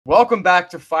Welcome back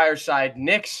to Fireside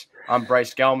Knicks. I'm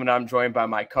Bryce Gelman. I'm joined by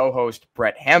my co-host,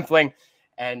 Brett Hamfling.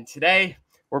 And today,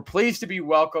 we're pleased to be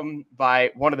welcomed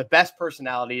by one of the best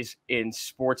personalities in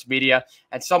sports media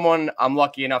and someone I'm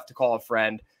lucky enough to call a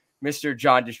friend, Mr.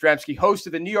 John Jastremski, host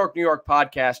of the New York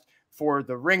podcast for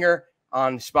The Ringer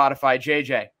on Spotify.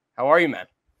 JJ, how are you, man?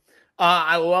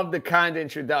 I love the kind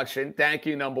introduction. Thank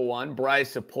you, number one.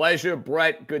 Bryce, a pleasure.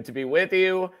 Brett, good to be with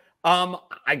you.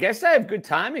 I guess I have good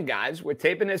timing, guys. We're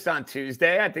taping this on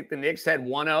Tuesday. I think the Knicks had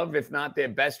one of, if not their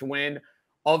best win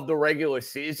of the regular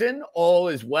season. All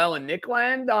is well in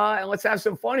Knickland, and let's have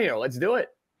some fun here. Let's do it.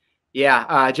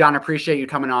 Yeah, John, appreciate you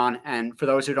coming on. And for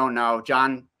those who don't know,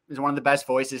 John is one of the best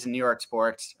voices in New York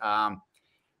sports. Kind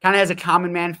of has a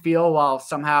common man feel while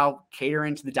somehow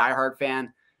catering to the diehard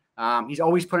fan. He's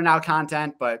always putting out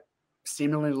content, but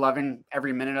seemingly loving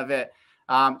every minute of it.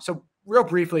 So real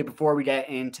briefly, before we get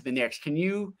into the Knicks, can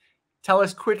you tell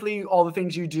us quickly all the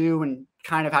things you do and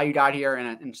kind of how you got here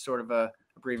in sort of a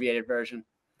abbreviated version?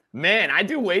 Man, I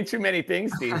do way too many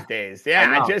things these days.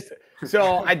 Yeah,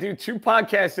 I do two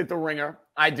podcasts at The Ringer.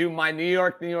 I do my New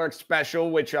York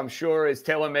special, which I'm sure is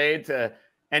tailor-made to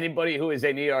anybody who is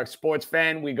a New York sports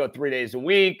fan. We go 3 days a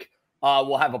week.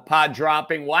 We'll have a pod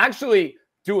dropping. We'll actually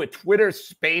do a Twitter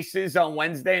Spaces on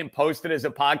Wednesday and post it as a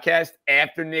podcast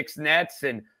after Knicks Nets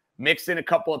and mix in a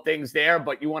couple of things there.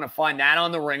 But you want to find that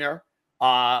on The Ringer.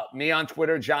 Me on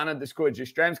Twitter,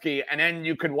 John_Jastremski. And then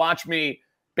you can watch me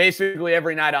basically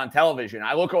every night on television.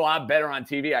 I look a lot better on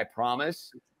TV, I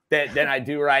promise, than I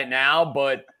do right now.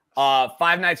 But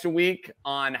 5 nights a week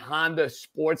on Honda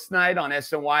Sports Night on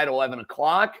SNY at 11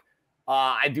 o'clock.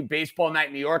 I do Baseball Night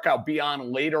in New York. I'll be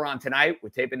on later on tonight. We're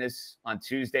taping this on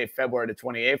Tuesday, February the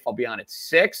 28th. I'll be on at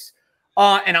 6.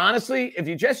 And honestly, if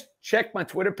you just check my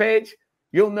Twitter page,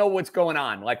 you'll know what's going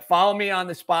on. Like, follow me on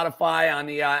the Spotify, on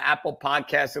the Apple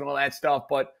Podcasts and all that stuff.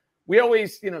 But we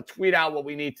always, tweet out what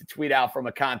we need to tweet out from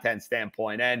a content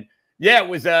standpoint. And yeah, it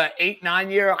was a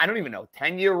 8-9 year, I don't even know,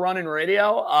 10-year run in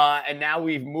radio. And now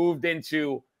we've moved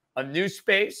into a new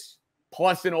space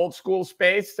plus an old school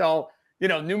space. So,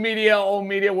 new media, old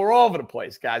media, we're all over the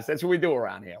place, guys. That's what we do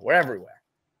around here. We're everywhere.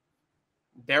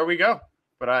 There we go.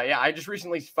 But I just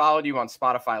recently followed you on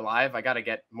Spotify Live. I got to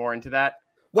get more into that.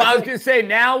 Well, I was going to say,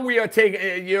 now we are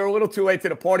taking, you're a little too late to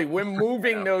the party. We're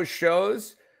moving those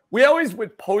shows. We always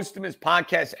would post them as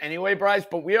podcasts anyway, Bryce,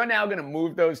 but we are now going to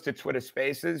move those to Twitter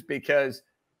Spaces because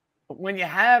when you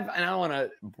have, and I don't want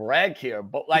to brag here,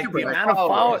 but like the amount of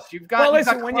followers you've got,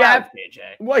 when you have,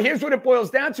 well, here's what it boils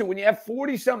down to. When you have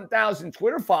 40-something thousand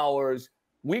Twitter followers,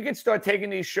 we could start taking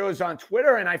these shows on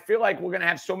Twitter, and I feel like we're going to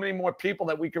have so many more people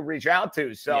that we could reach out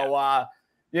to. So,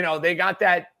 they got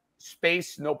that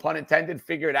space, no pun intended,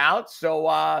 figured out.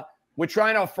 So we're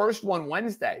trying our first one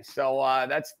Wednesday. So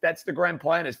that's the grand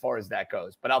plan as far as that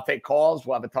goes. But I'll take calls.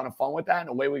 We'll have a ton of fun with that, and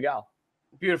away we go.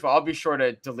 Beautiful. I'll be sure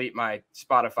to delete my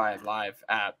Spotify Live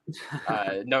app.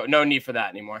 No need for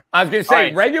that anymore. I was going to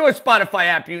say, regular Spotify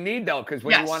app you need, though, because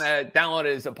when you want to download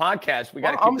it as a podcast, we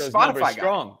got to keep those numbers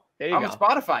strong. There you go. I'm a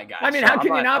Spotify guy. I mean, how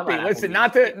can you not be? Listen,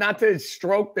 not to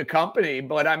stroke the company,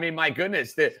 but I mean, my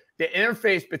goodness, the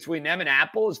interface between them and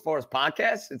Apple as far as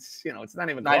podcasts, it's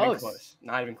not even close.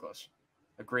 Not even close.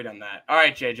 Agreed on that. All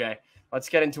right, JJ, let's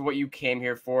get into what you came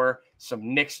here for.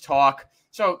 Some Knicks talk.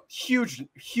 So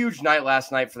huge night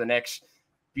last night for the Knicks.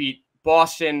 Beat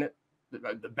Boston,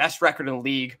 the best record in the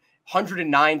league,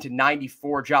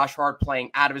 109-94. Josh Hart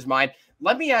playing out of his mind.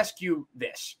 Let me ask you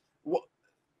this.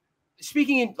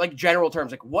 Speaking in like general terms,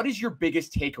 like what is your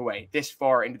biggest takeaway this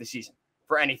far into the season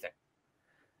for anything?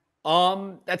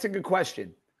 That's a good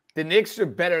question. The Knicks are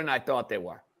better than I thought they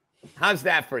were. How's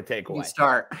that for a takeaway? Good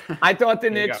start. I thought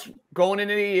the Knicks going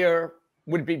into the year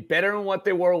would be better than what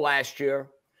they were last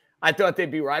year. I thought they'd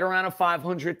be right around a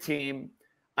 500 team.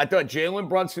 I thought Jalen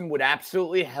Brunson would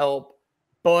absolutely help,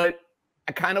 but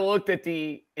I kind of looked at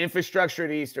the infrastructure of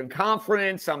the Eastern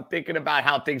Conference. I'm thinking about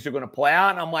how things are going to play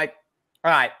out, and I'm like,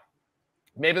 all right,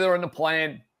 maybe they're in the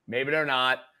plan, maybe they're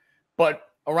not, but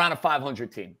around a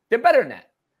 500 team. They're better than that.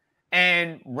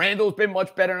 And Randall's been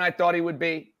much better than I thought he would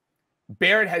be.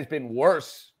 Barrett has been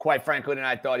worse, quite frankly, than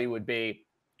I thought he would be.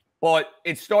 But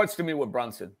it starts to me with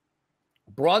Brunson.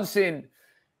 Brunson,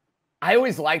 I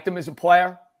always liked him as a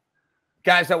player.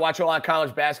 Guys, I watch a lot of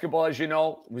college basketball, as you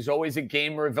know. Was always a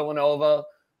gamer at Villanova.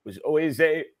 Was always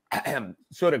a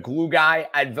sort of glue guy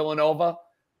at Villanova.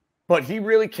 But he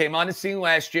really came on the scene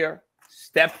last year,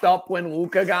 stepped up when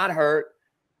Luka got hurt,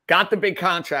 got the big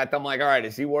contract. I'm like, all right,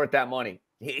 is he worth that money?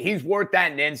 He's worth that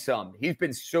and then some. He's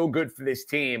been so good for this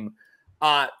team.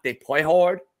 They play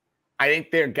hard. I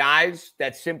think they're guys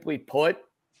that simply put,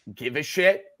 give a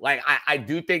shit. Like, I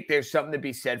do think there's something to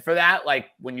be said for that. Like,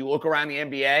 when you look around the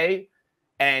NBA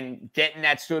and getting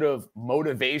that sort of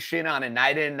motivation on a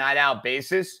night in, night out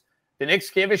basis, the Knicks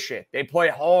give a shit. They play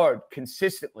hard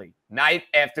consistently, night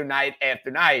after night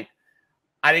after night.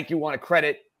 I think you want to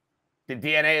credit the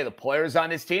DNA of the players on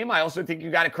this team. I also think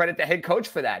you got to credit the head coach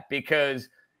for that, because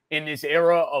in this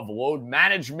era of load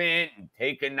management and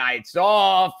taking nights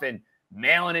off and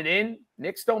mailing it in,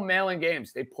 Knicks don't mail in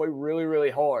games. They play really, really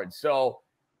hard. So,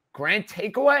 grand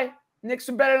takeaway, Knicks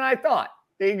are better than I thought.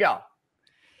 There you go.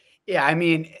 Yeah, I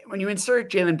mean, when you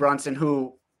insert Jalen Brunson,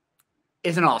 who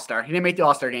is an all-star, he didn't make the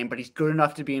all-star game, but he's good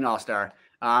enough to be an all-star.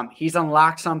 He's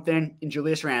unlocked something in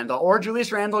Julius Randle, or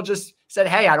Julius Randle just said,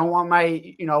 hey, I don't want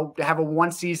my, to have a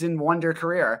one-season wonder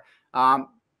career.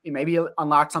 Maybe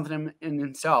unlocked something in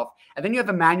himself. And then you have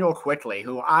Emmanuel Quickley,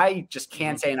 who I just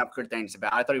can't say enough good things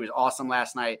about. I thought he was awesome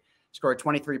last night. Scored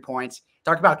 23 points.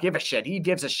 Talk about give a shit. He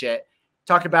gives a shit.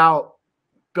 Talk about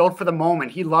built for the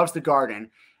moment. He loves the Garden.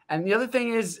 And the other thing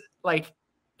is, like,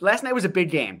 last night was a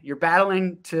big game. You're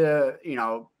battling to,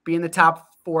 be in the top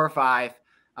 4 or 5.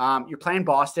 You're playing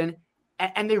Boston,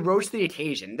 and they rose to the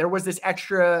occasion. There was this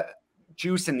extra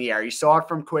juice in the air. You saw it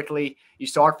from Quickley. You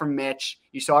saw it from Mitch.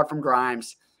 You saw it from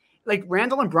Grimes. Like,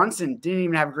 Randall and Brunson didn't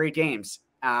even have great games.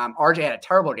 RJ had a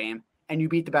terrible game, and you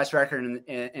beat the best record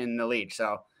in the league.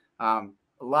 So a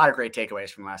lot of great takeaways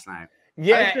from last night.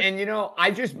 Yeah,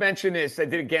 I just mentioned this. I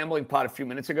did a gambling pod a few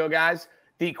minutes ago, guys.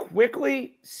 The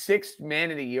Quickley 6th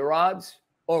man of the year odds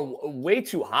are way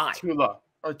too high. Too low.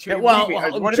 Or too, what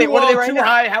are they right too now?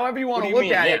 High, however you want to look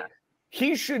at it.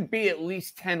 He should be at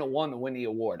least 10-1 to win the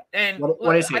award. And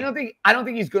what is he? I don't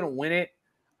think he's going to win it.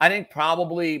 I think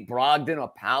probably Brogdon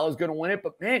or Powell is going to win it.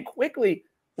 But, man, Quickley,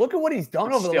 look at what he's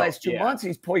done over the last 2 months.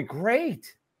 He's played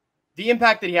great. The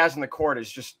impact that he has on the court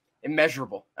is just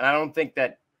immeasurable. And I don't think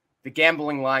that the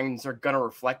gambling lines are going to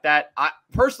reflect that.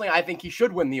 Personally, I think he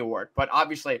should win the award. But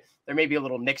obviously, there may be a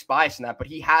little Knicks bias in that. But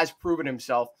he has proven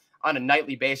himself on a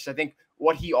nightly basis. I think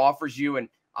what he offers you, and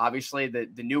obviously the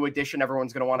new addition,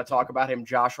 everyone's going to want to talk about him,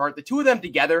 Josh Hart. The two of them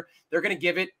together, they're going to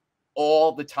give it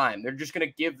all the time. They're just going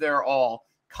to give their all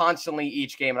constantly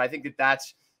each game. And I think that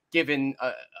that's given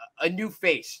a new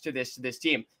face to this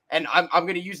team. And I'm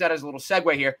going to use that as a little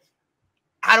segue here.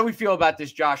 How do we feel about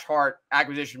this Josh Hart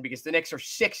acquisition? Because the Knicks are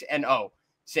 6-0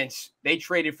 since they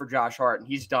traded for Josh Hart, and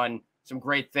he's done some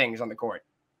great things on the court.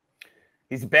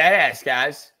 He's a badass,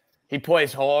 guys. He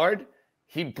plays hard.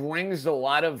 He brings a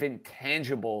lot of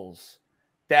intangibles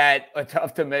that are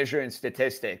tough to measure in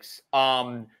statistics.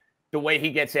 The way he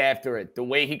gets after it, the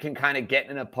way he can kind of get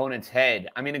in an opponent's head.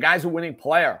 I mean, the guy's a winning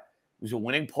player. He was a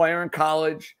winning player in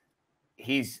college.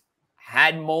 He's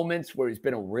had moments where he's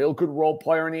been a real good role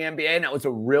player in the NBA, and that was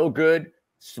a real good,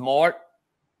 smart,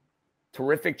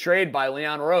 terrific trade by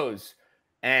Leon Rose.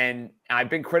 And I've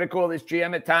been critical of this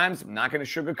GM at times. I'm not going to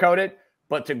sugarcoat it,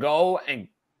 but to go and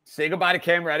say goodbye to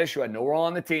Cam Reddish, who had no role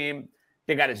on the team.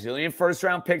 They got a zillion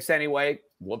first-round picks anyway.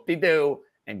 Whoop-de-doo.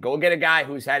 And go get a guy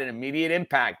who's had an immediate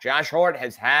impact. Josh Hart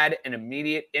has had an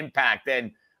immediate impact.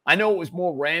 And I know it was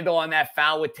more Randall on that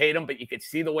foul with Tatum, but you could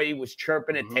see the way he was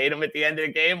chirping at Tatum at the end of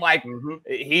the game. Like,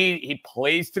 he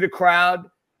plays to the crowd.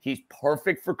 He's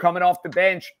perfect for coming off the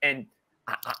bench. And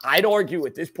I'd argue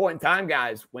at this point in time,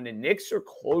 guys, when the Knicks are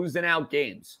closing out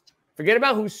games, forget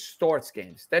about who starts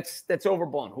games. That's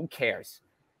overblown. Who cares?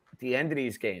 At the end of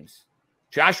these games,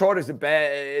 Josh Hart is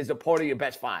a part of your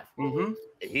best 5.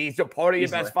 He's a part of your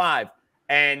best 5.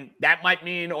 And that might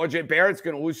mean RJ Barrett's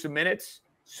going to lose some minutes.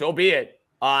 So be it.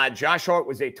 Josh Hart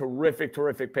was a terrific,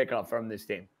 terrific pickup from this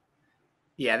team.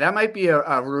 Yeah, that might be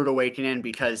a rude awakening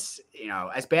because,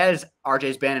 as bad as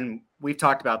RJ's been, and we've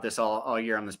talked about this all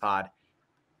year on this pod,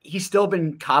 he's still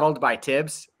been coddled by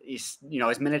Tibbs. He's,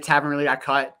 his minutes haven't really got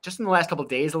cut just in the last couple of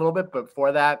days a little bit, but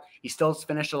before that, he still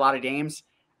finished a lot of games.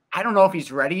 I don't know if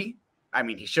he's ready. I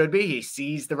mean, he should be. He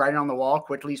sees the writing on the wall.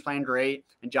 Quickly's playing great,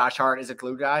 and Josh Hart is a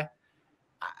glue guy.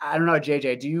 I don't know,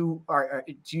 JJ. Do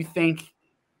you think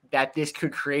that this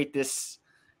could create this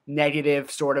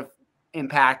negative sort of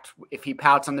impact if he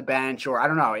pouts on the bench, or I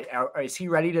don't know? Is he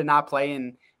ready to not play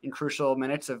in crucial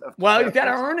minutes of well, he's got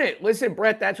to earn it. Listen,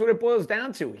 Brett, that's what it boils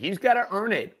down to. He's got to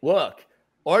earn it. Look,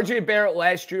 RJ Barrett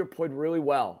last year played really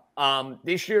well.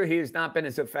 This year he has not been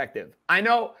as effective. I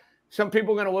know some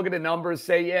people are going to look at the numbers,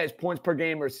 say, yeah, his points per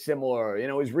game are similar.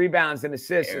 His rebounds and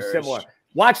assists are similar.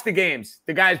 Watch the games.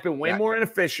 The guy's been way more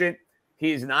inefficient.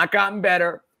 He's not gotten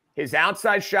better. His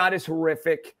outside shot is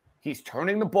horrific. He's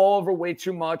turning the ball over way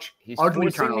too much. He's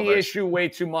forcing the issue way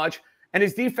too much. And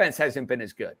his defense hasn't been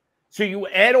as good. So you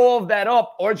add all of that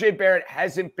up, RJ Barrett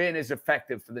hasn't been as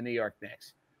effective for the New York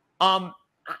Knicks.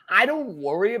 I don't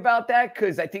worry about that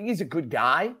because I think he's a good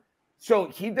guy. So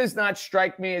he does not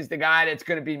strike me as the guy that's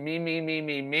going to be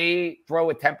me, throw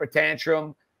a temper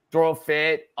tantrum, throw a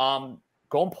fit, go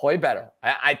and play better.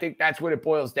 I think that's what it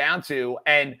boils down to.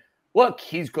 And look,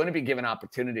 he's going to be given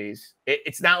opportunities.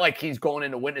 It's not like he's going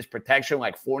into witness protection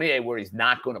like Fournier where he's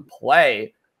not going to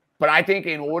play. But I think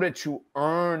in order to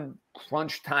earn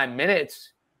crunch time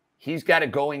minutes, he's got to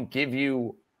go and give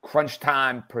you crunch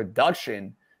time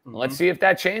production. Mm-hmm. Let's see if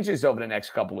that changes over the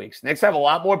next couple of weeks. Knicks have a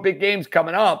lot more big games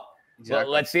coming up. Exactly.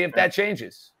 So let's see if that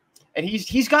changes. And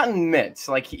he's gotten minutes.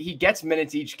 Like he gets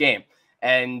minutes each game.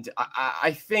 And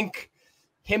I think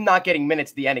him not getting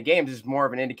minutes at the end of games is more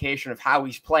of an indication of how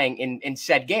he's playing in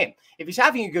said game. If he's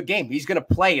having a good game, he's going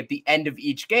to play at the end of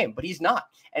each game, but he's not.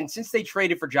 And since they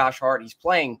traded for Josh Hart, he's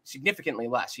playing significantly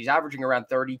less. He's averaging around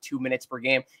 32 minutes per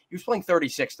game. He was playing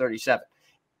 36, 37.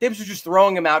 Thibs was just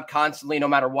throwing him out constantly, no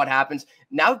matter what happens.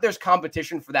 Now that there's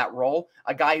competition for that role,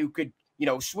 a guy who could,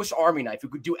 Swiss Army knife, who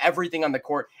could do everything on the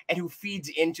court and who feeds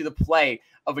into the play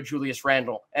of a Julius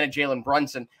Randle and a Jalen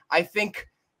Brunson, I think,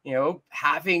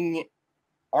 having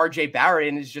RJ Barrett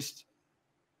in is just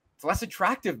it's less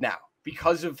attractive now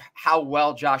because of how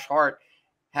well Josh Hart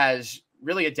has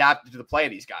really adapted to the play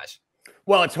of these guys.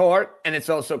 Well, it's Hart, and it's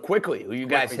also Quickly, who you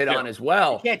guys hit on as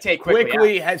well. You can't take Quickly.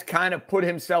 Quickly has kind of put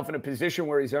himself in a position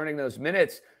where he's earning those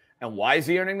minutes. And why is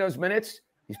he earning those minutes?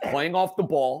 He's playing off the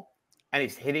ball, and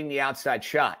he's hitting the outside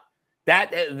shot.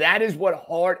 That is what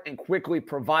Hart and Quickly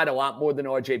provide a lot more than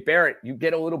RJ Barrett. You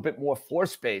get a little bit more floor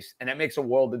space, and that makes a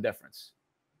world of difference.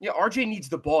 Yeah, RJ needs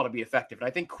the ball to be effective. And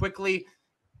I think Quickly,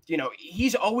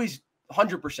 he's always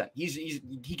 100%.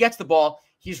 He gets the ball.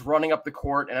 He's running up the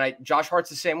court. And Josh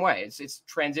Hart's the same way. It's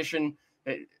transition.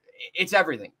 It's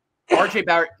everything. RJ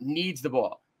Barrett needs the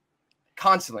ball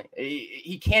constantly.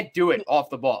 He can't do it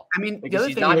off the ball. I mean, because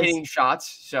he's not hitting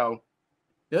shots. So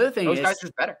the other thing those guys are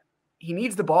just better. He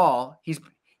needs the ball.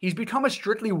 He's become a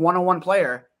strictly one-on-one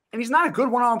player, and he's not a good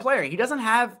one-on-one player. He doesn't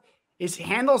have his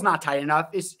handle's not tight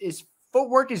enough. His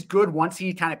footwork is good once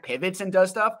he kind of pivots and does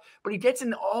stuff, but he gets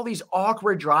in all these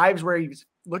awkward drives where he's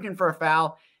looking for a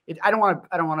foul. I don't want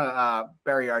to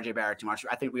bury RJ Barrett too much.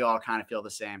 I think we all kind of feel the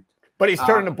same. But he's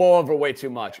turning the ball over way too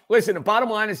much. Listen, the bottom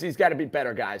line is he's got to be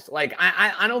better, guys. Like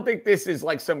I don't think this is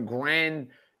like some grand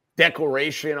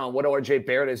declaration on what RJ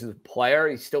Barrett is as a player.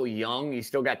 He's still young. He's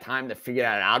still got time to figure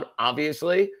that out,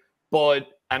 obviously. But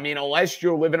I mean, unless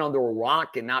you're living under a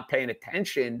rock and not paying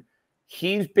attention,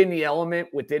 he's been the element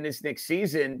within this next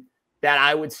season that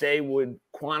I would say would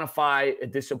quantify a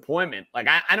disappointment. Like,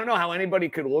 I don't know how anybody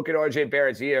could look at RJ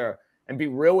Barrett's year and be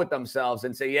real with themselves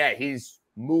and say, yeah, he's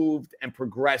moved and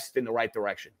progressed in the right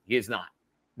direction. He is not.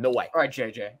 No way. All right,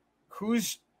 JJ,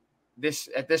 who's this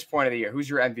at this point of the year? Who's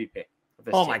your MVP?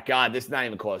 Oh, my God, this is not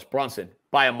even close. Brunson,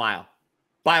 by a mile.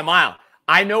 By a mile.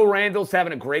 I know Randall's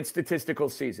having a great statistical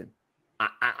season.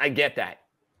 I get that.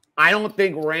 I don't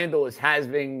think Randall is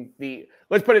having the –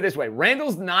 let's put it this way.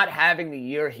 Randall's not having the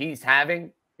year he's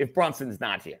having if Brunson's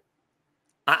not here.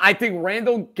 I think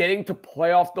Randall getting to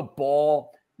play off the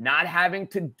ball, not having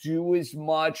to do as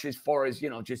much as far as,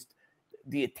 just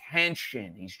the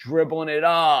attention. He's dribbling it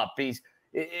up.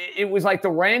 It was like the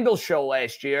Randall show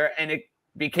last year, and it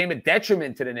became a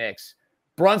detriment to the Knicks.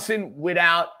 Brunson,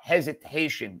 without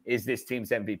hesitation, is this team's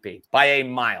MVP by a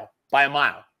mile. By a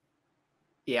mile.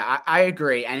 Yeah, I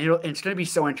agree. And it's going to be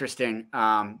so interesting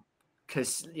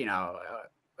because,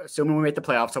 assuming we make the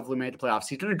playoffs, hopefully we make the playoffs,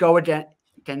 he's going to go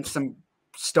against some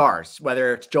stars,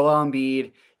 whether it's Joel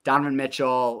Embiid, Donovan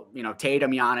Mitchell,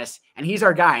 Tatum, Giannis, and he's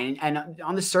our guy. And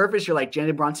on the surface, you're like,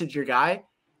 Jalen Brunson's your guy.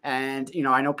 And,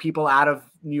 I know people out of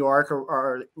New York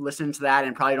are listening to that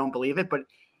and probably don't believe it, but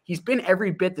he's been every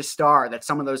bit the star that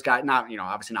some of those guys, not,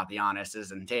 obviously not the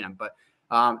Giannis's and Tatum, but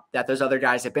that those other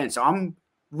guys have been. So I'm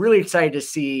really excited to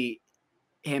see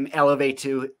him elevate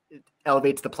to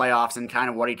the playoffs and kind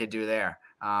of what he could do there.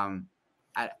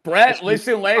 Brett,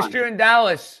 listen, last year in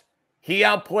Dallas, he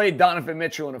outplayed Donovan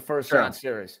Mitchell in a first-round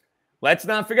series. Let's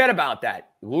not forget about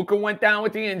that. Luka went down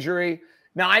with the injury.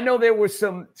 Now, I know there were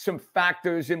some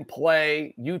factors in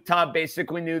play. Utah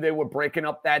basically knew they were breaking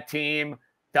up that team.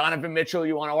 Donovan Mitchell,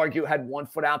 you want to argue, had one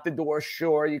foot out the door.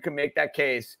 Sure, you can make that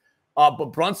case.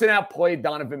 But Brunson outplayed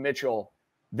Donovan Mitchell.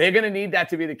 They're going to need that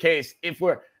to be the case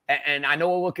and I know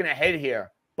we're looking ahead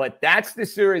here, but that's the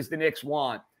series the Knicks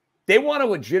want. They want a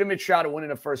legitimate shot at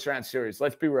winning a first-round series.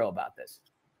 Let's be real about this.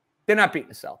 They're not beating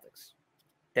the Celtics.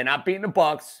 They're not beating the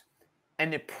Bucks, and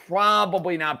they're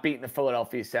probably not beating the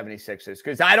Philadelphia 76ers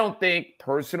because I don't think,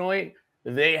 personally,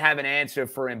 they have an answer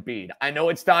for Embiid. I know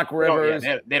it's Doc Rivers.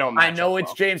 They don't match I know up it's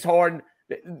well. James Harden.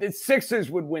 The Sixers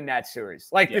would win that series.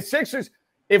 The Sixers –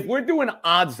 if we're doing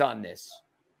odds on this,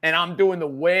 and I'm doing the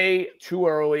way too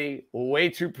early, way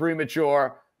too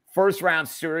premature first-round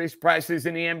series prices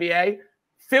in the NBA,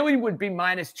 Philly would be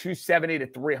minus 270 to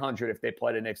 300 if they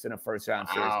play the Knicks in a first-round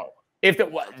series. If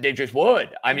they just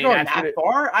would. I mean, that's that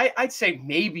far. I'd say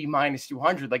maybe minus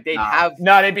 200. Like they'd have.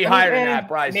 No, they'd be higher than that,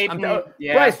 Bryce.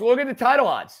 Yeah. Bryce, look at the title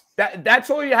odds. That's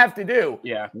all you have to do.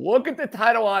 Yeah. Look at the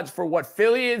title odds for what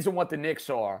Philly is and what the Knicks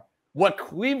are, what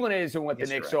Cleveland is and what the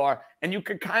Knicks are, and you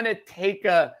could kind of take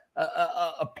a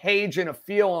page and a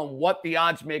feel on what the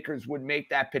odds makers would make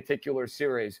that particular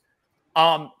series.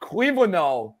 Cleveland,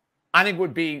 though, I think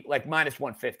would be like minus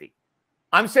 150.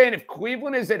 I'm saying if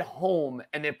Cleveland is at home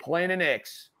and they're playing the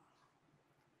Knicks,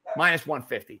 minus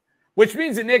 150, which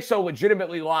means the Knicks are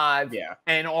legitimately live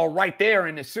and are right there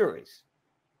in the series.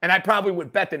 And I probably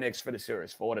would bet the Knicks for the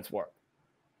series for what it's worth.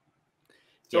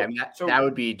 So, that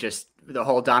would be just the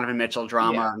whole Donovan Mitchell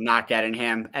drama, not getting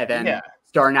him, and then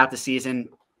starting out the season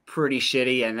pretty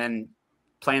shitty and then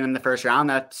playing them the first round.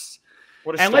 That's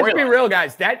what a and let's be real,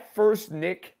 guys. That first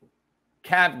Knick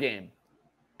Cav game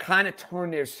kind of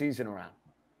turned their season around.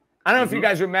 I don't know if you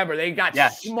guys remember. They got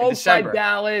smoked by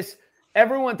Dallas.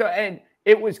 Everyone thought, and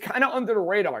it was kind of under the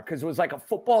radar because it was like a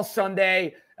football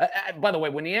Sunday. By the way,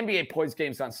 when the NBA plays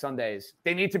games on Sundays,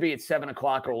 they need to be at 7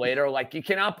 o'clock or later. Like, you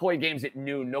cannot play games at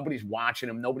noon. Nobody's watching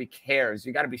them. Nobody cares.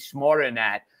 You got to be smarter than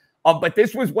that. But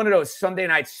this was one of those Sunday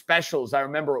night specials. I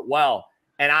remember it well.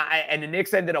 And the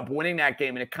Knicks ended up winning that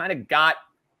game, and it kind of got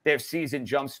their season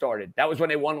jump-started. That was when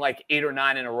they won like 8 or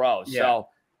 9 in a row. Yeah. So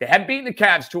they had beaten the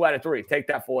Cavs 2 out of 3. Take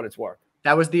that for what it's worth.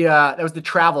 That was the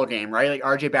travel game, right? Like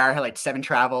RJ Barrett had like 7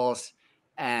 travels,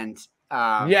 and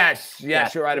yes,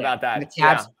 you're right about that. And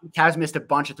the Cavs missed a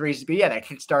bunch of threes, but that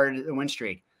kickstarted the win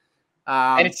streak.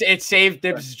 And it saved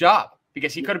Dibs' job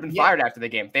because he could have been fired after the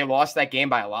game. If they lost that game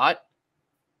by a lot,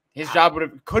 his job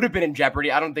could have been in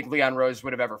jeopardy. I don't think Leon Rose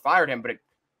would have ever fired him, but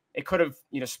it could have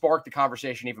sparked the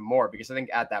conversation even more because I think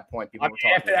at that point people were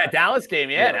talking after that Dallas game.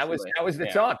 That was the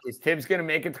talk. Is Tibbs going to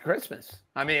make it to Christmas?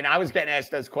 I mean, I was getting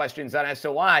asked those questions on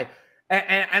SOI,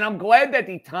 and I'm glad that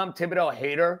the Tom Thibodeau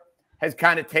hater has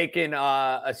kind of taken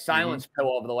a silence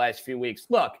pill over the last few weeks.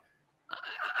 Look,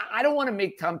 I don't want to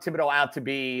make Tom Thibodeau out to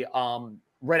be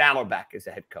Red Auerbach as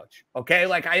a head coach. Okay,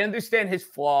 like I understand his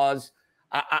flaws.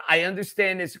 I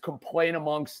understand there's a complaint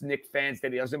amongst Knicks fans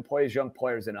that he doesn't play his young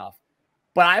players enough.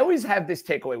 But I always have this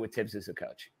takeaway with Tibbs as a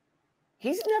coach.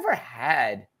 He's never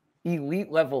had elite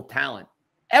level talent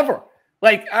ever.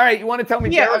 Like, all right, you want to tell me?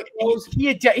 Yeah, he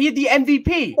had the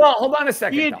MVP. Well, hold on a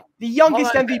second. He had the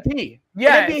youngest MVP in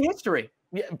NBA history.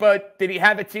 Yeah, but did he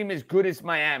have a team as good as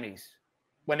Miami's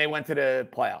when they went to the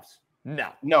playoffs?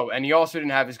 No, and he also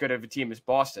didn't have as good of a team as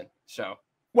Boston. So,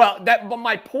 but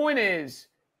my point is,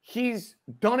 he's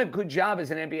done a good job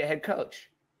as an NBA head coach.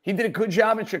 He did a good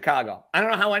job in Chicago. I don't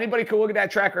know how anybody could look at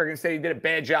that track record and say he did a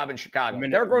bad job in Chicago.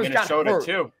 Derrick Rose got hurt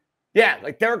too. Yeah,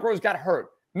 like Derrick Rose got hurt.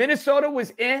 Minnesota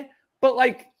was but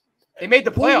like they made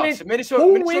the playoffs.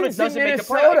 Minnesota doesn't make the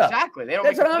playoffs. Exactly. They don't.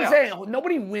 That's what I'm saying.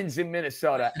 Nobody wins in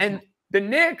Minnesota, and the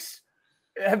Knicks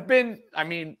have been. I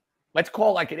mean, let's call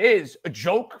it like it is, a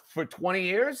joke for 20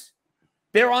 years.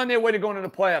 They're on their way to going to the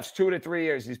playoffs 2 to 3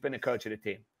 years. He's been the coach of the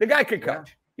team. The guy could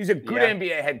coach. He's a good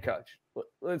NBA head coach.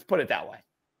 Let's put it that way.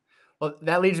 Well,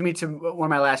 that leads me to one of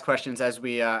my last questions as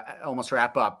we almost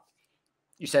wrap up.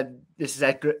 You said this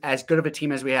is as good of a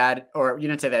team as we had, or you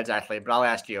didn't say that exactly, but I'll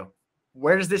ask you,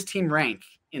 where does this team rank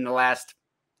in the last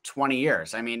 20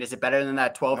 years? I mean, is it better than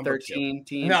that 12-13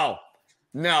 team? No,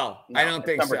 I don't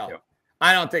think so. 2.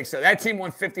 I don't think so. That team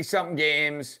won 50-something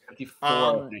games.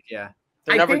 54,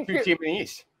 They're number 2 team in the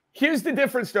East. Here's the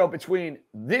difference, though, between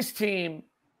this team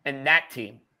and that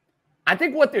team. I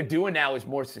think what they're doing now is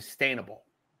more sustainable.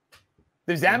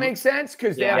 Does that make sense?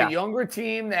 Because they have a younger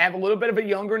team. They have a little bit of a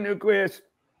younger nucleus.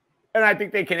 And I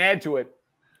think they can add to it.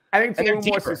 I think it's a little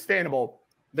more sustainable.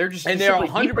 They're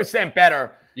 100%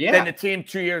 better than the team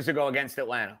 2 years ago against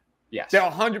Atlanta. Yes. They're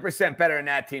 100% better than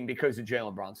that team because of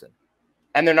Jalen Brunson.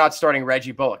 And they're not starting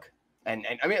Reggie Bullock. And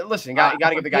I mean, listen, you got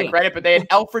to give the guy credit, but they had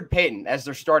Elfrid Payton as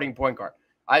their starting point guard.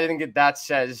 I think that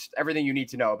says everything you need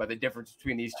to know about the difference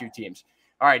between these two teams.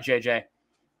 All right, JJ.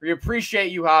 We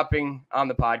appreciate you hopping on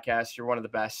the podcast. You're one of the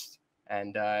best,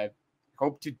 and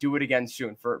hope to do it again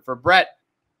soon. For Brett,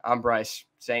 I'm Bryce,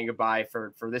 saying goodbye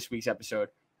for this week's episode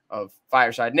of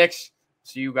Fireside Knicks.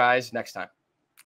 See you guys next time.